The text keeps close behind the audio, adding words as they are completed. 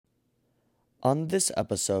On this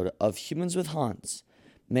episode of Humans with Haunts,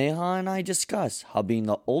 Megha and I discuss how being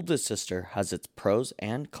the oldest sister has its pros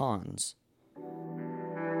and cons.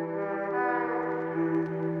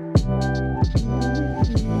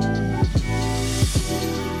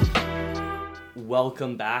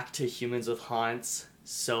 Welcome back to Humans with Haunts.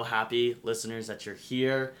 So happy, listeners, that you're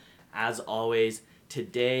here. As always,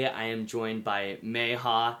 today I am joined by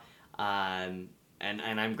Megha, and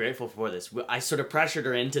I'm grateful for this. I sort of pressured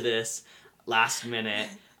her into this last minute.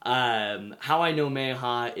 How I know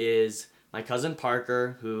Megha is my cousin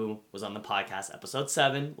Parker, who was on the podcast episode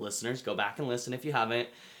 7. Listeners, go back and listen if you haven't.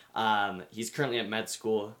 He's currently at med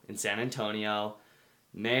school in San Antonio.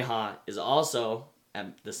 Megha is also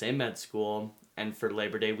at the same med school, and for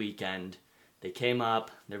Labor Day weekend, they came up,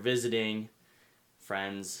 they're visiting,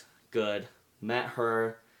 friends, good, met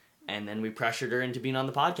her, and then we pressured her into being on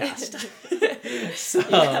the podcast.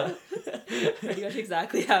 Yeah, pretty much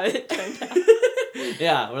exactly how it turned out.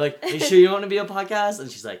 Yeah, we're like, "Are you sure you want to be on a podcast?" And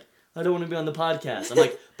she's like, "I don't want to be on the podcast." I'm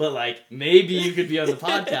like, "But like, maybe you could be on the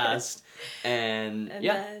podcast." And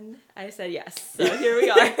yeah. Then I said yes. So here we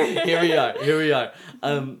are. Here we are.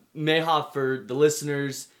 Megha, for the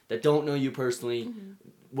listeners that don't know you personally,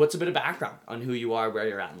 what's a bit of background on who you are, where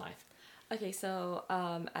you're at in life? Okay, so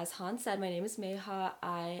as Hans said, my name is Megha.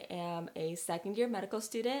 I am a second-year medical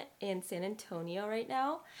student in San Antonio right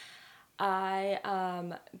now. I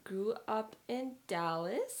grew up in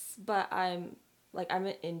Dallas, but I'm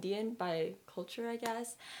an Indian by culture, I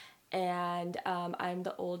guess. And I'm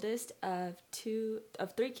the oldest of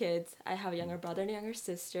 3 kids. I have a younger brother and a younger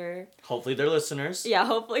sister. Hopefully they're listeners. Yeah,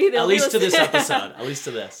 hopefully they'll At least to this episode. At least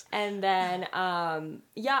to this. And then,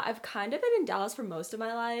 I've kind of been in Dallas for most of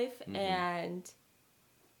my life. And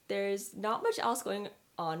there's not much else going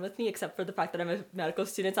on with me except for the fact that I'm a medical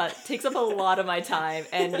student. So it takes up a lot of my time.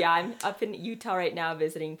 And yeah, I'm up in Utah right now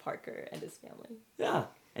visiting Parker and his family. Yeah,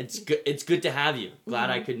 it's good. It's good to have you. Glad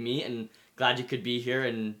I could meet, and glad you could be here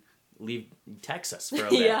and leave Texas for a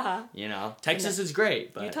bit. Yeah. You know, Texas is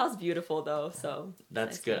great, but Utah's beautiful though, so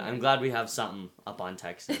that's nice good. I'm glad we have something up on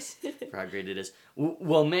Texas for how great it is.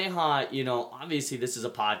 Well, Megha, you know, obviously this is a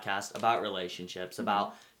podcast about relationships,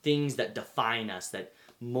 about things that define us, that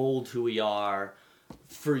mold who we are.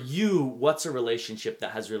 For you, what's a relationship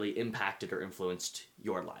that has really impacted or influenced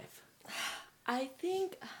your life? I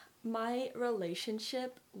think my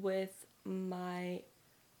relationship with my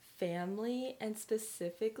family and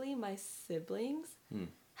specifically my siblings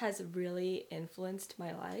has really influenced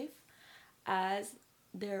my life. As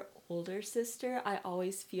their older sister, I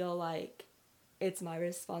always feel like it's my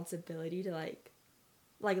responsibility to like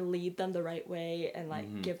lead them the right way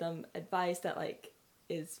and give them advice that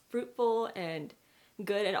is fruitful and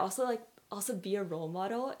good, and also be a role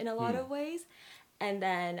model in a lot of ways. And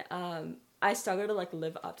then I struggle to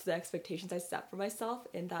live up to the expectations I set for myself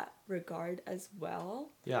in that regard as well.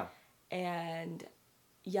 Yeah. And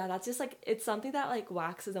yeah, that's just it's something that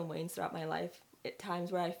waxes and wanes throughout my life. At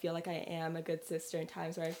times where I feel like I am a good sister, and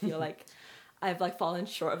times where I feel like I've fallen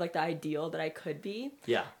short of the ideal that I could be.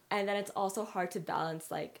 Yeah. And then it's also hard to balance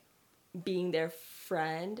being their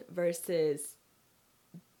friend versus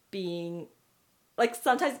being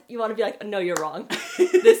sometimes you want to be no, you're wrong.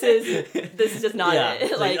 This is just not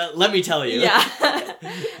it. Let me tell you. Yeah.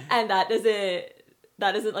 And that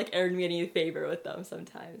doesn't earn me any favor with them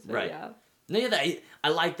sometimes. But right. Yeah. No, yeah, I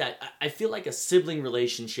like that. I feel like a sibling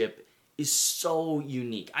relationship is so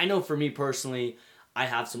unique. I know for me personally, I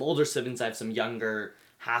have some older siblings, I have some younger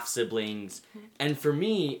half siblings, and for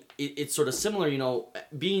me, it's sort of similar. You know,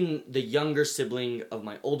 being the younger sibling of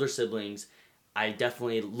my older siblings, I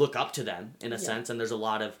definitely look up to them in a sense, and there's a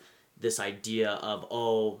lot of this idea of,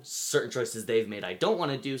 certain choices they've made I don't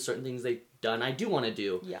want to do, certain things they've done I do want to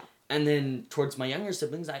do. Yeah. And then towards my younger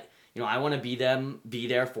siblings, I want to be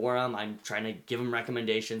there for them. I'm trying to give them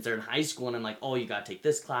recommendations. They're in high school, and I'm like, you got to take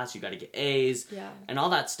this class, you got to get A's, and all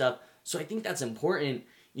that stuff. So I think that's important.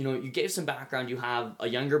 You know, you gave some background. You have a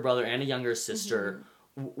younger brother and a younger sister.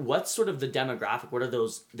 What's sort of the demographic? What are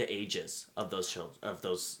the ages of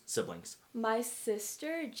those siblings? My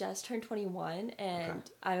sister just turned 21, and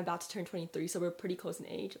I'm about to turn 23, so we're pretty close in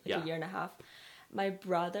age, a year and a half. My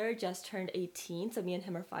brother just turned 18, so me and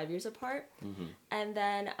him are 5 years apart. And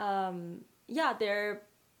then, they're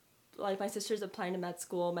my sister's applying to med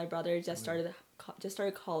school. My brother just started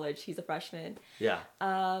college. He's a freshman. Yeah.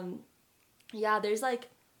 There's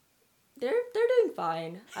they're doing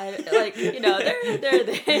fine. They're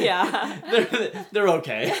yeah. They're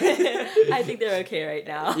okay. I think they're okay right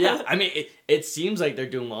now. Yeah, I mean, it seems like they're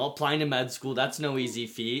doing well. Applying to med school, that's no easy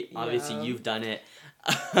feat. Obviously, you've done it.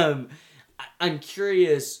 I'm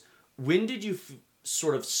curious, when did you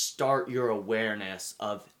sort of start your awareness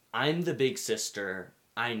of, I'm the big sister,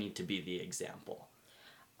 I need to be the example?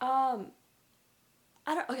 Okay,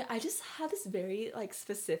 I just have this very, like,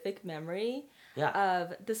 specific memory Yeah.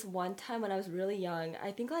 of this one time when I was really young.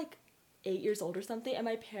 I think, like, 8 years old or something, and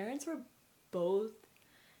my parents were both,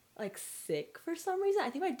 like, sick for some reason. I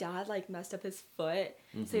think my dad, like, messed up his foot,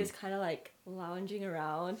 so he was kind of, like, lounging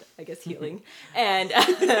around, I guess healing. And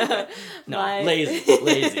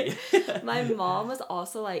lazy. my mom was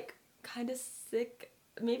also, like, kind of sick.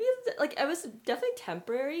 Maybe, like, it was definitely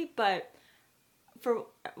temporary, but for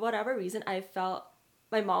whatever reason, I felt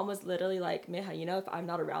my mom was literally like, Megha, you know, if I'm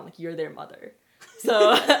not around, like, you're their mother. So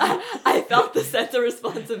I felt the sense of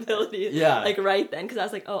responsibility, like, right then, because I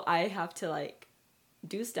was like, oh, I have to, like,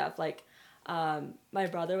 do stuff. Like, my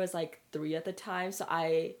brother was, like, 3 at the time, so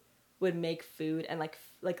I would make food and, like,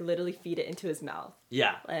 literally feed it into his mouth.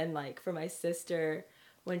 Yeah. And, like, for my sister,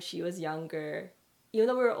 when she was younger, even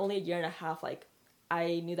though we were only a year and a half, like,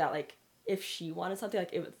 I knew that, like, if she wanted something,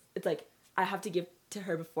 like, it's like, I have to give to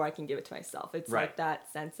her before I can give it to myself. It's like that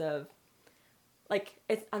sense of, like,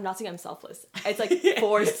 I'm not saying I'm selfless. It's like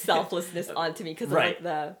forced selflessness onto me because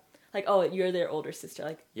of like oh, you're their older sister.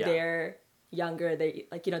 Like, they're younger. They,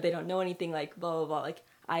 like, you know, they don't know anything, like, blah, blah, blah. Like,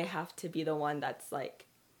 I have to be the one that's, like,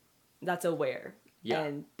 that's aware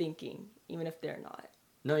and thinking, even if they're not.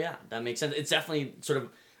 No, yeah, that makes sense. It's definitely sort of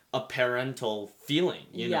a parental feeling,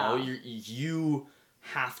 you know? You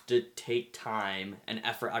have to take time and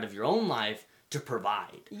effort out of your own life to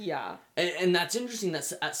provide. Yeah. And that's interesting that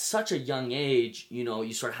at such a young age, you know,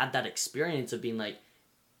 you sort of had that experience of being like,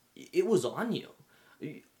 it was on you.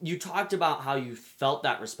 You talked about how you felt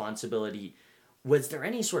that responsibility. Was there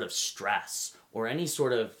any sort of stress or any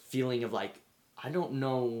sort of feeling of like, I don't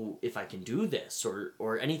know if I can do this,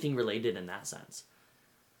 or anything related in that sense?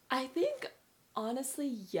 I think, honestly,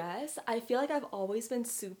 yes. I feel like I've always been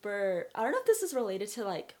super... I don't know if this is related to,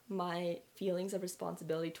 like, my feelings of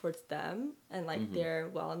responsibility towards them and, like, their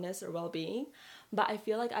wellness or well-being. But I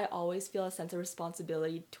feel like I always feel a sense of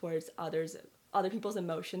responsibility towards other people's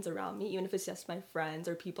emotions around me, even if it's just my friends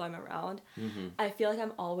or people I'm around. I feel like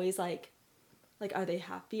I'm always, like, are they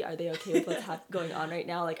happy? Are they okay with what's going on right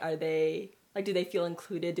now? Like, are they... Like, do they feel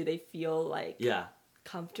included? Do they feel, like,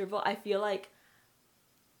 comfortable? I feel like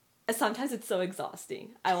sometimes it's so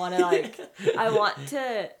exhausting. I want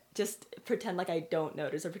to just pretend like I don't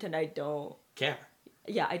notice or pretend I don't care.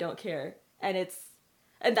 Yeah, I don't care. And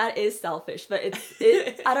that is selfish, but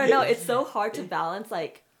I don't know, it's so hard to balance,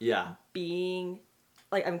 like, being,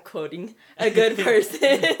 like, I'm quoting, a good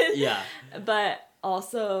person. But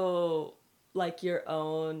also, like, your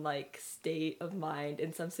own, like, state of mind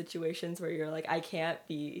in some situations where you're like, I can't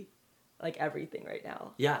be, like, everything right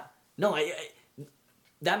now. Yeah. No, I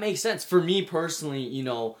that makes sense. For me personally, you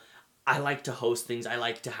know, I like to host things. I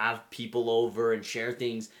like to have people over and share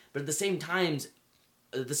things. But at the same time,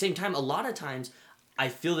 a lot of times, I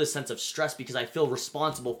feel this sense of stress because I feel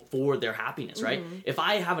responsible for their happiness, right? If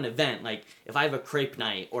I have an event, like if I have a crepe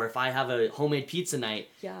night or if I have a homemade pizza night,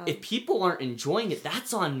 if people aren't enjoying it,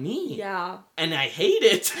 that's on me. Yeah. And I hate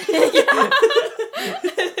it.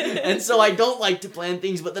 And so I don't like to plan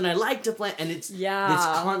things, but then I like to plan, and it's this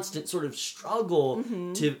constant sort of struggle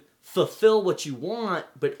to fulfill what you want,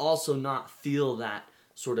 but also not feel that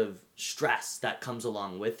sort of stress that comes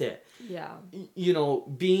along with it. Yeah. You know,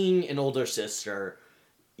 being an older sister,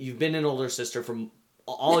 you've been an older sister for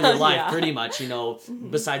all your life, pretty much, you know,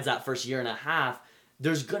 besides that first year and a half,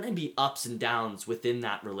 there's going to be ups and downs within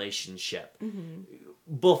that relationship.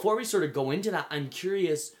 Before we sort of go into that, I'm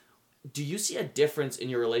curious, do you see a difference in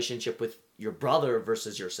your relationship with your brother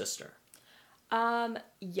versus your sister?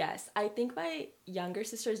 Yes. I think my younger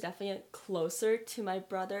sister is definitely closer to my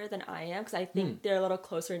brother than I am, because I think they're a little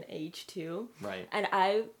closer in age too. Right. And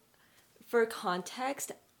for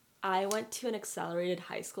context, I went to an accelerated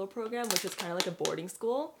high school program, which was kind of like a boarding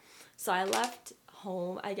school. So I left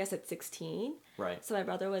home, I guess, at 16. Right. So my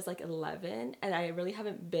brother was like 11, and I really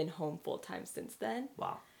haven't been home full time since then.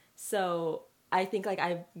 Wow. So I think, like,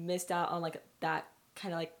 I've missed out on, like, that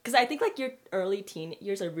kind of, like, because I think, like, your early teen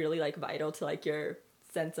years are really, like, vital to, like, your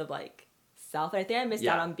sense of, like, self. And I think I missed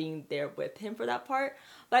out on being there with him for that part.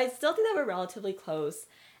 But I still think that we're relatively close.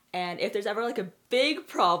 And if there's ever, like, a big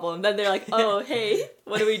problem, then they're like, oh, hey,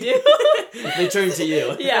 what do we do? They turn to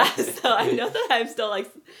you. Yeah, so I know that I'm still, like,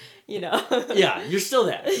 you know. Yeah, you're still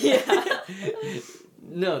there. Yeah.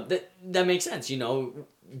 No, that makes sense. You know,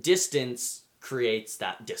 distance creates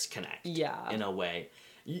that disconnect. Yeah. In a way.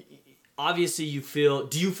 Obviously,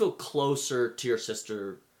 do you feel closer to your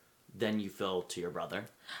sister than you feel to your brother?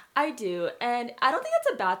 I do. And I don't think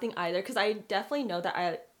that's a bad thing either, because I definitely know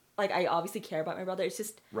that like, I obviously care about my brother. It's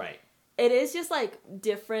just... Right. It is just, like,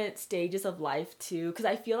 different stages of life, too. Because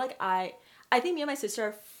I feel like I think me and my sister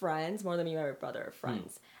are friends more than me and my brother are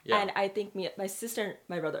friends. Yeah. And I think my sister and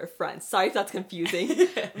my brother are friends. Sorry if that's confusing.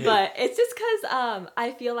 But it's just because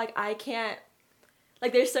I feel like I can't...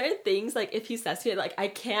 Like, there's certain things, like, if he says to me, like, I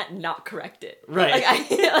can't not correct it. Right.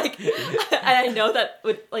 Like, and I know that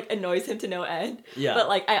would, like, annoys him to no end. Yeah. But,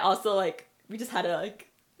 like, I also, like, we just had to, like,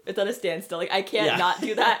 it's at a standstill. Like, I can't not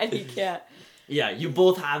do that, and he can't. Yeah, you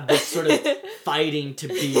both have this sort of fighting to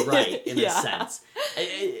be right, in a sense.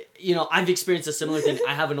 You know, I've experienced a similar thing.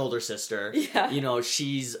 I have an older sister. Yeah. You know,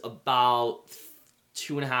 she's about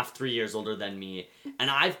 2.5, 3 years older than me. And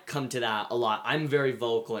I've come to that a lot. I'm very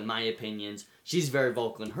vocal in my opinions. She's very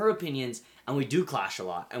vocal in her opinions. And we do clash a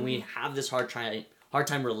lot. And we have this hard time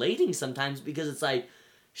relating sometimes because it's like,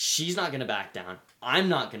 she's not going to back down. I'm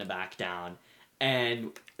not going to back down.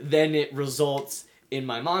 And then it results in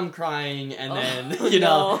my mom crying, and then, you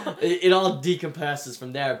know, it all decompresses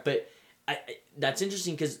from there. But that's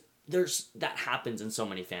interesting because that happens in so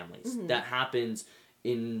many families. That happens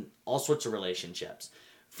in all sorts of relationships.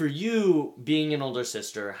 For you, being an older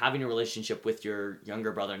sister, having a relationship with your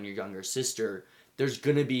younger brother and your younger sister, there's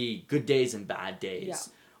going to be good days and bad days. Yeah.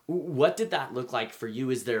 What did that look like for you?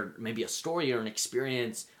 Is there maybe a story or an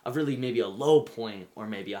experience of really maybe a low point or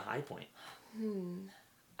maybe a high point?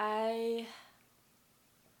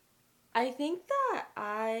 I think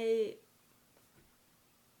that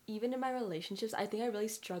even in my relationships, I think I really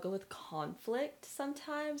struggle with conflict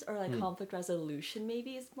sometimes, or like conflict resolution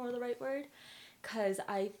maybe is more the right word. Because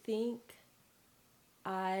I think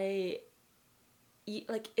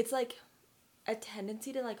it's like a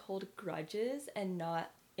tendency to like hold grudges and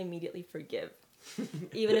not immediately forgive.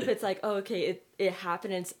 Even if it's like, oh, okay, it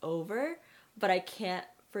happened and it's over, but I can't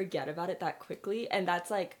forget about it that quickly, and that's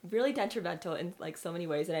like really detrimental in like so many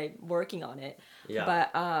ways, and I'm working on it. Yeah.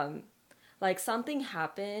 But like something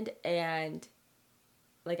happened, and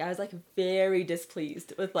like I was like very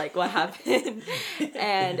displeased with like what happened.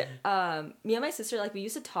 And me and my sister, like, we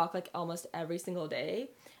used to talk like almost every single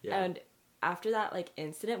day. Yeah. And after that like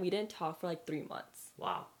incident, we didn't talk for like 3 months.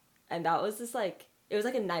 Wow. And that was just like, it was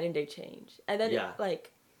like a night and day change. And then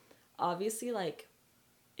like obviously like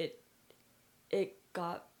it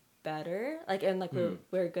got better, like, and like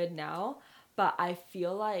we're good now, but I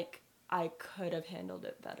feel like I could have handled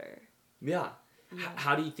it better. Yeah.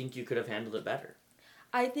 How do you think you could have handled it better?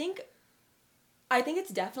 I think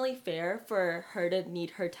it's definitely fair for her to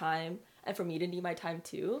need her time and for me to need my time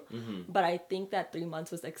too. But I think that 3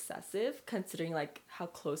 months was excessive considering like how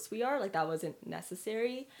close we are. Like, that wasn't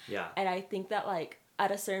necessary. Yeah. And I think that like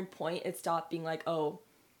at a certain point it stopped being like, oh,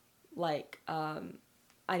 like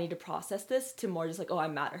I need to process this, to more just like, oh,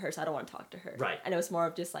 I'm mad at her, so I don't want to talk to her. Right. And it was more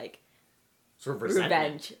of just like sort of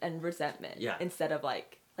revenge and resentment. Yeah. Instead of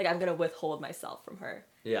like I'm gonna withhold myself from her.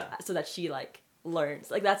 Yeah. So that she like learns.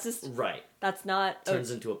 Like, that's just right. That's not turns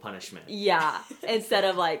into a punishment. Yeah. Instead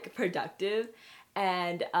of like productive.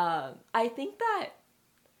 And I think that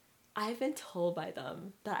I've been told by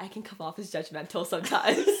them that I can come off as judgmental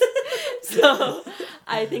sometimes. So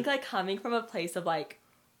I think like coming from a place of like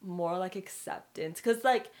more like acceptance, because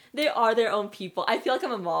like they are their own people. I feel like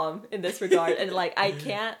I'm a mom in this regard, and like I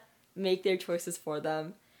can't make their choices for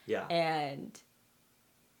them. Yeah. And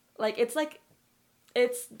like it's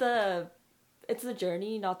the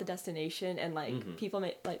journey, not the destination. And like people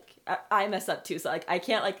may like I mess up too, so like I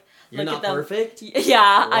can't like you're not perfect.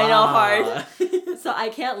 Yeah. Wow. I know, hard. So I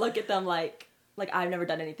can't look at them like I've never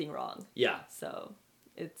done anything wrong. Yeah. So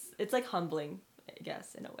it's like humbling, I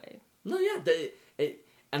guess, in a way. No, yeah.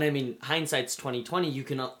 And I mean, hindsight's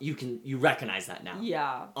 20/20. You recognize that now.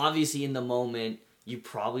 Yeah. Obviously, in the moment, you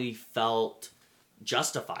probably felt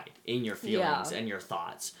justified in your feelings and your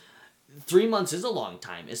thoughts. 3 months is a long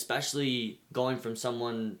time, especially going from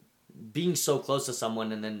someone being so close to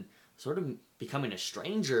someone and then sort of becoming a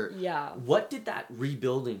stranger. Yeah. What did that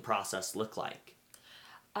rebuilding process look like?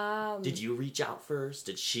 Did you reach out first?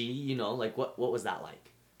 Did she? You know, like what was that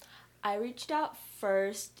like? I reached out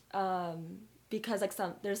first. Because like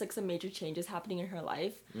there's like some major changes happening in her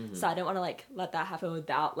life, so I didn't want to like let that happen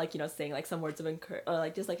without like, you know, saying like some words of encouragement, or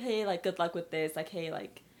like just like, hey, like good luck with this, like, hey,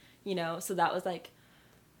 like, you know. So that was like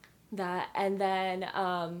that. And then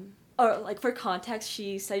or like for context,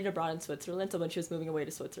 she studied abroad in Switzerland, so when she was moving away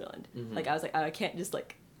to Switzerland, like I was like, I can't just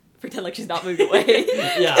like pretend like she's not moving away.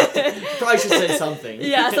 Yeah, probably should say something.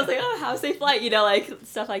 Yeah, so I was like, oh, have a safe flight, you know, like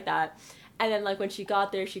stuff like that. And then like when she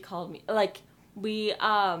got there, she called me, like we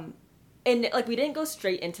and like we didn't go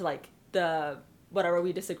straight into like the whatever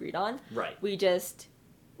we disagreed on. Right.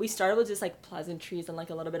 We started with just like pleasantries and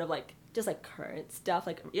like a little bit of like just like current stuff,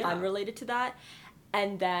 like Yeah. unrelated to that.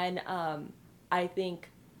 And then I think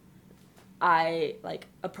I like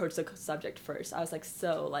approached the subject first. I was like,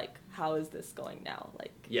 so like, how is this going now?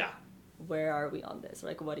 Like, Yeah. where are we on this? Or,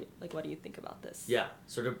 like, what do you think about this? Yeah.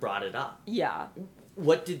 Sort of brought it up. Yeah.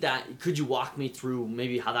 Could you walk me through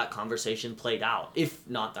maybe how that conversation played out? If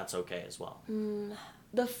not, that's okay as well.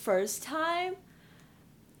 The first time,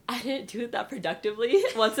 I didn't do it that productively.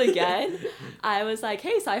 Once again, I was like,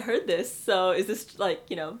 hey, so I heard this. So is this like,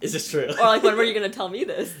 Is this true? or like, when were you going to tell me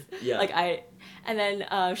this? Yeah. And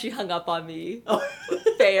then she hung up on me. Oh.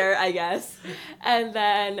 Fair, I guess. And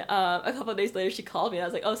then a couple of days later, she called me. And I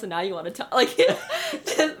was like, oh, so now you want to tell? Like,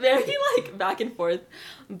 just very like back and forth.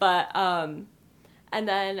 But and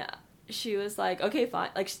then she was like, okay, fine.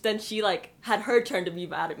 Like, then she like had her turn to be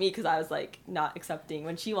mad at me because I was like not accepting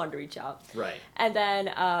when she wanted to reach out. Right. And then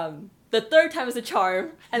the third time was a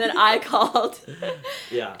charm. And then I called.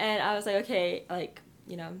 Yeah. And I was like, okay, like,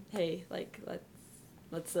 hey, like,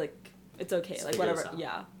 let's like, it's okay. Let's like, figure whatever. this out.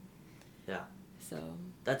 Yeah. Yeah. So.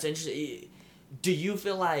 That's interesting. Do you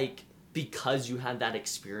feel like because you had that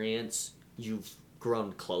experience, you've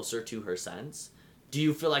grown closer to her since? Do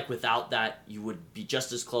you feel like without that, you would be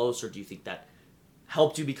just as close, or do you think that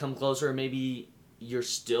helped you become closer, or maybe you're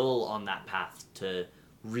still on that path to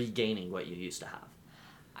regaining what you used to have?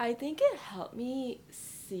 I think it helped me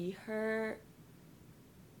see her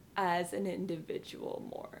as an individual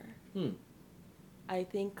more. I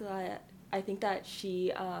think that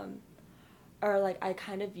she, or like I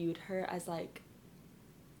kind of viewed her as like,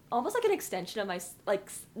 almost like an extension of my, like,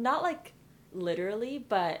 not like literally,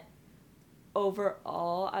 but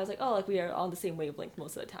overall, I was like, oh, like we are on the same wavelength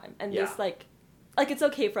most of the time. And Yeah. this like it's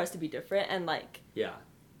okay for us to be different, and like, Yeah.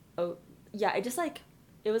 oh, yeah, it just like,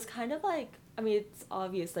 it was kind of like, I mean, it's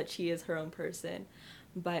obvious that she is her own person,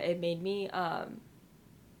 but it made me,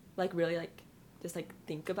 like, really, like, just, like,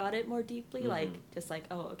 think about it more deeply, like, just like,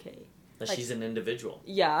 oh, okay. That like, she's an individual.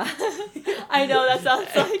 Yeah. I know, that sounds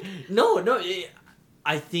like... No,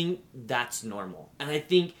 I think that's normal. And I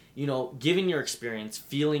think, given your experience,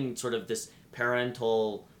 feeling sort of this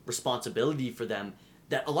parental responsibility for them,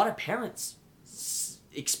 that a lot of parents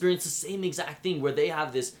experience the same exact thing, where they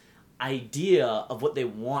have this idea of what they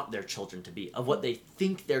want their children to be, of what they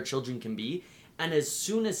think their children can be, and as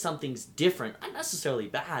soon as something's different, not necessarily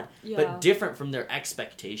bad, but different from their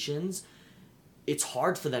expectations, it's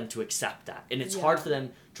hard for them to accept that, and it's hard for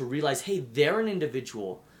them to realize, hey, they're an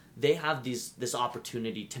individual, they have this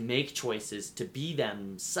opportunity to make choices, to be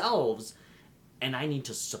themselves, and I need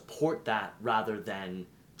to support that rather than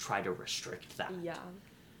try to restrict that. Yeah.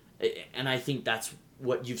 And I think that's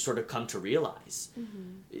what you've sort of come to realize.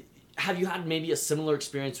 Have you had maybe a similar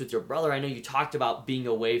experience with your brother? I know you talked about being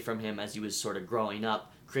away from him as he was sort of growing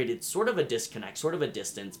up, created sort of a disconnect, sort of a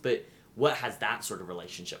distance, but what has that sort of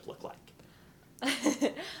relationship look like?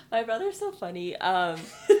 My brother's so funny.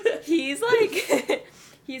 He's like,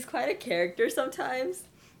 he's quite a character sometimes.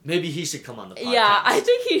 Maybe he should come on the podcast. Yeah, I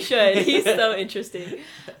think he should. He's so interesting.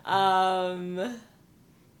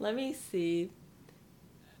 Let me see.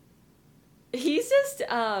 He's just,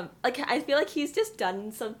 like, I feel like he's just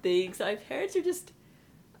done some things that my parents are just,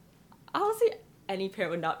 honestly, any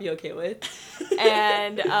parent would not be okay with.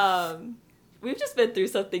 And, we've just been through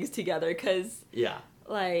some things together, because,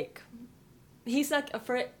 like, he's like,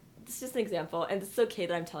 this is just an example, and it's okay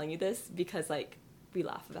that I'm telling you this, because, like, we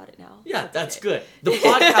laugh about it now. Yeah, that's good. The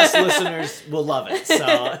podcast listeners will love it,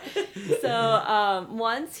 so. So,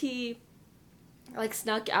 once he, like,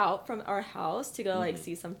 snuck out from our house to go, like,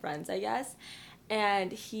 see some friends, I guess.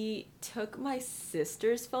 And he took my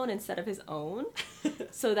sister's phone instead of his own.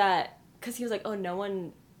 So that, because he was like, oh, no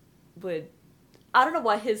one would, I don't know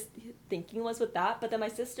what his thinking was with that. But then my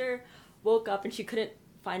sister woke up and she couldn't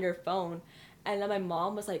find her phone. And then my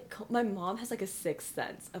mom was like, my mom has, like, a sixth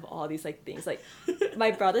sense of all these, like, things. Like,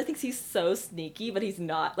 my brother thinks he's so sneaky, but he's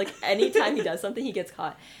not. Like, anytime he does something, he gets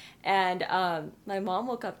caught. And my mom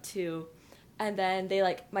woke up too. And then they,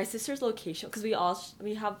 like, my sister's location, because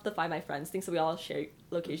we have the Find My Friends thing, so we all share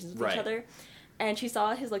locations with each other. And she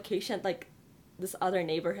saw his location, like, this other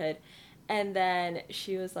neighborhood. And then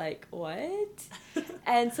she was like, what?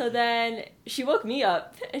 And so then she woke me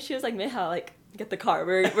up, and she was like, Megha, like, get the car.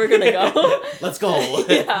 We're gonna go. Let's go.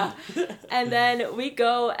 Yeah. And then we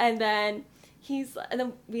go, and then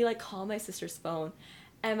we, like, call my sister's phone.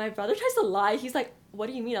 And my brother tries to lie. He's like, what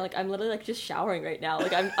do you mean? I'm literally, like, just showering right now.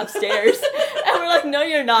 Like, I'm upstairs. And we're like, no,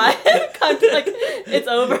 you're not. Like, it's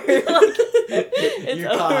over. Like, it's you're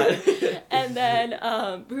over. caught. And then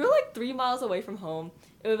we were, like, 3 miles away from home.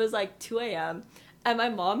 It was, like, 2 a.m. And my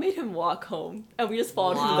mom made him walk home. And we just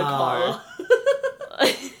followed him to the car.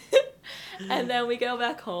 And then we go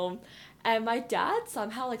back home, and my dad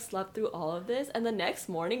somehow like slept through all of this. And the next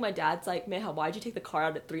morning, my dad's like, "Meha, why'd you take the car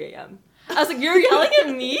out at 3 a.m.?" I was like, "You're yelling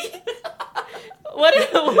at me? What?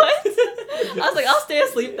 I was like, "I'll stay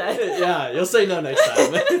asleep then." Yeah, you'll say no next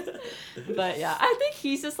time. But yeah, I think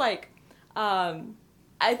he's just like,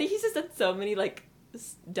 I think he's just done so many like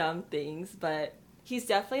dumb things, but he's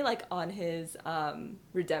definitely like on his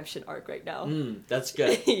redemption arc right now. That's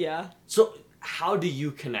good. Yeah. So, how do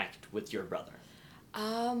you connect with your brother?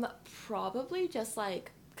 Probably just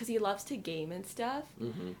like because he loves to game and stuff,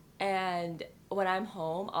 Mm-hmm. and when I'm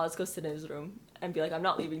home, I'll just go sit in his room and be like, "I'm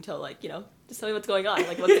not leaving till like just tell me what's going on,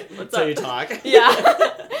 like what's So up." you talk. Yeah,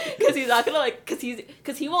 because he's not gonna like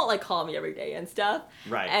because he won't like call me every day and stuff.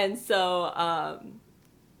 Right. And so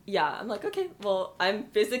yeah, I'm like, okay, well, I'm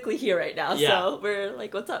physically here right now, Yeah. so we're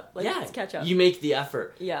like, what's up? Like, Yeah, let's catch up. you make the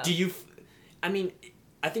effort. Yeah. Do you? I mean,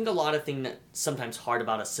 I think a lot of thing that sometimes hard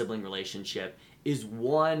about a sibling relationship is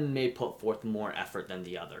one may put forth more effort than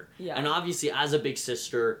the other. Yeah. And obviously, as a big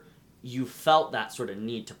sister, you felt that sort of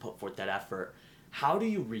need to put forth that effort. How do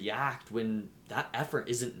you react when that effort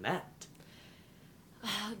isn't met?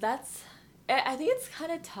 I think it's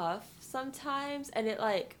kind of tough sometimes, and it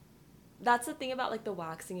like, that's the thing about like the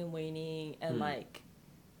waxing and waning, and like,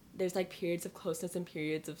 there's like periods of closeness and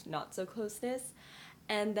periods of not so closeness,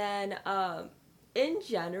 and then in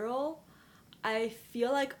general, I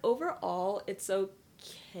feel like overall it's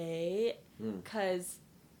okay because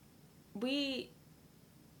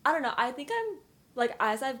I don't know, I think I'm like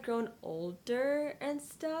as I've grown older and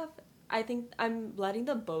stuff, I think I'm letting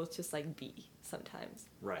them both just like be sometimes.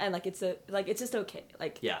 Right. And like it's just okay.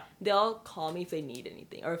 Like Yeah. they'll call me if they need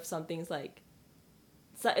anything, or if something's like,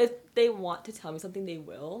 so if they want to tell me something, they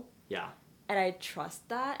will. Yeah. And I trust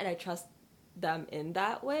that, and I trust them in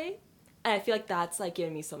that way. And I feel like that's like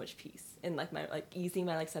giving me so much peace, and like my like easing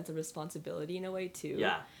my like sense of responsibility in a way too.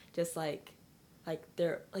 Yeah. Just like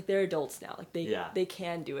they're adults now. Like they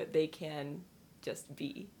can do it. They can just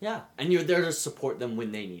be. Yeah. And you're there to support them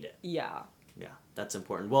when they need it. Yeah. Yeah, that's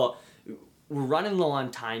important. Well, we're running low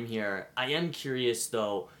on time here. I am curious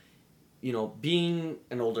though, being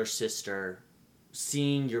an older sister,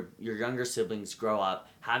 seeing your younger siblings grow up,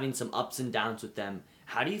 having some ups and downs with them,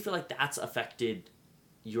 how do you feel like that's affected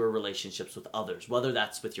your relationships with others? Whether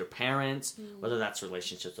that's with your parents, whether that's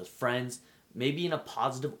relationships with friends, maybe in a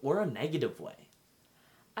positive or a negative way.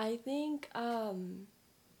 I think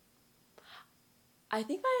I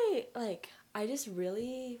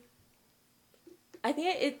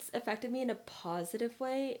think it's affected me in a positive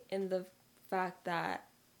way, in the fact that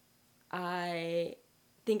I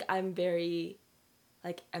think I'm very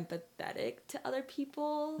like empathetic to other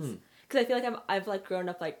people, because I feel like I've like grown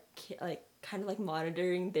up like kind of like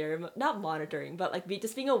monitoring not monitoring, but like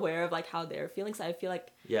just being aware of like how they're feeling. So I feel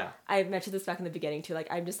like I mentioned this back in the beginning too. Like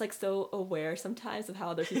I'm just like so aware sometimes of how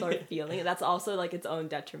other people are feeling, and that's also like its own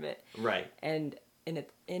detriment, right? And in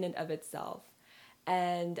and of itself,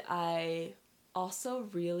 and I also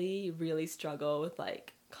really really struggle with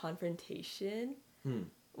like confrontation.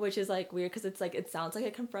 Which is like weird because it's like it sounds like I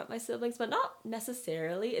confront my siblings, but not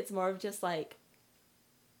necessarily. It's more of just like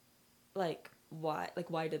why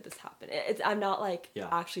did this happen? I'm not like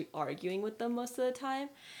actually arguing with them most of the time,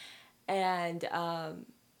 and I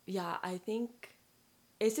think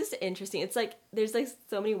it's just interesting. It's like there's like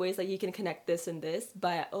so many ways that you can connect this and this,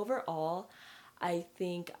 but overall, I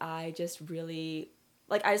think I just really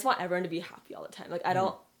like I just want everyone to be happy all the time. Like I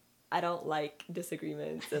don't like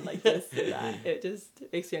disagreements and like this and that. It just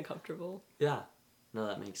makes me uncomfortable. Yeah, no,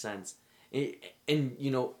 that makes sense. And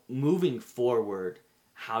moving forward,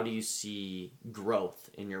 how do you see growth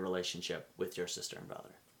in your relationship with your sister and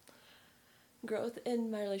brother? Growth in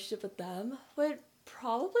my relationship with them would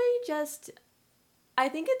probably just, I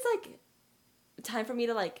think it's like time for me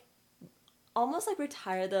to like almost like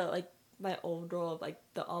retire the like my old role of like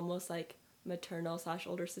the almost like maternal /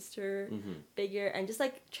 older sister figure, and just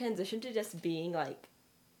like transition to just being like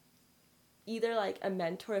either like a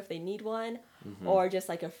mentor if they need one, or just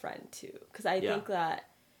like a friend too, because I think that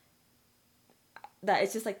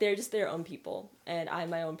it's just like they're just their own people, and I'm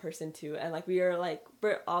my own person too, and like we're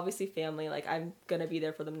obviously family. Like I'm gonna be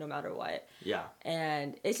there for them no matter what. Yeah.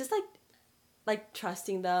 And it's just like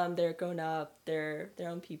trusting them. They're grown up. They're their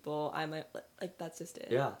own people. I'm like that's just it.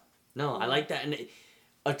 Yeah. No, I like that. And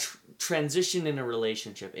a transition in a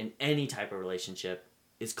relationship, in any type of relationship,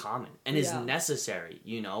 is common and is necessary.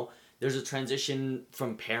 There's a transition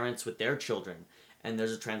from parents with their children, and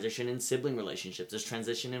there's a transition in sibling relationships. There's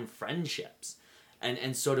transition in friendships.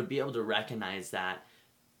 And so to be able to recognize that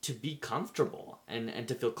to be comfortable and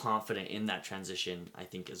to feel confident in that transition, I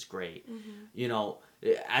think is great. You know,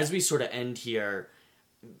 as we sort of end here,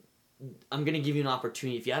 I'm going to give you an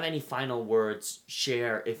opportunity. If you have any final words,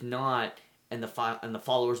 share. If not, and the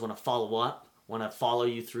followers want to follow up, want to follow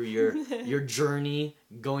you through your journey,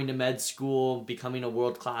 going to med school, becoming a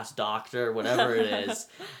world-class doctor, whatever it is,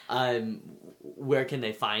 where can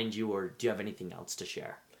they find you, or do you have anything else to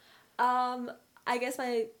share? I guess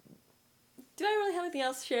do I really have anything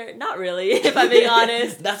else to share? Not really, if I'm being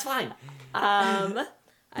honest. That's fine.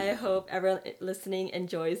 I hope everyone listening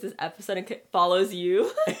enjoys this episode and follows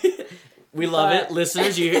you. We love it.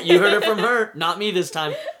 Listeners, you heard it from her, not me this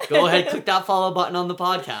time. Go ahead, click that follow button on the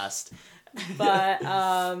podcast. But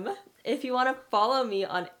if you want to follow me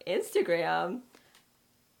on Instagram,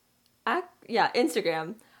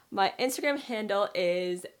 Instagram. My Instagram handle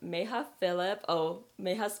is Megha Philip. Oh,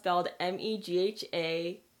 Megha spelled MEGHAAPHILIP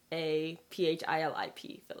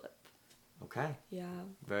Philip. Okay. Yeah.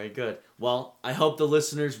 Very good. Well, I hope the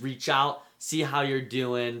listeners reach out, see how you're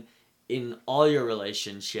doing in all your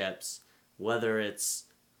relationships, whether it's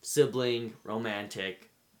sibling, romantic,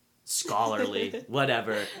 scholarly,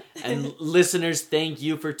 whatever. And listeners, thank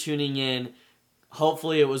you for tuning in.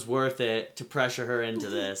 Hopefully it was worth it to pressure her into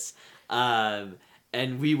this.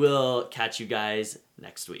 And we will catch you guys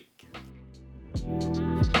next week.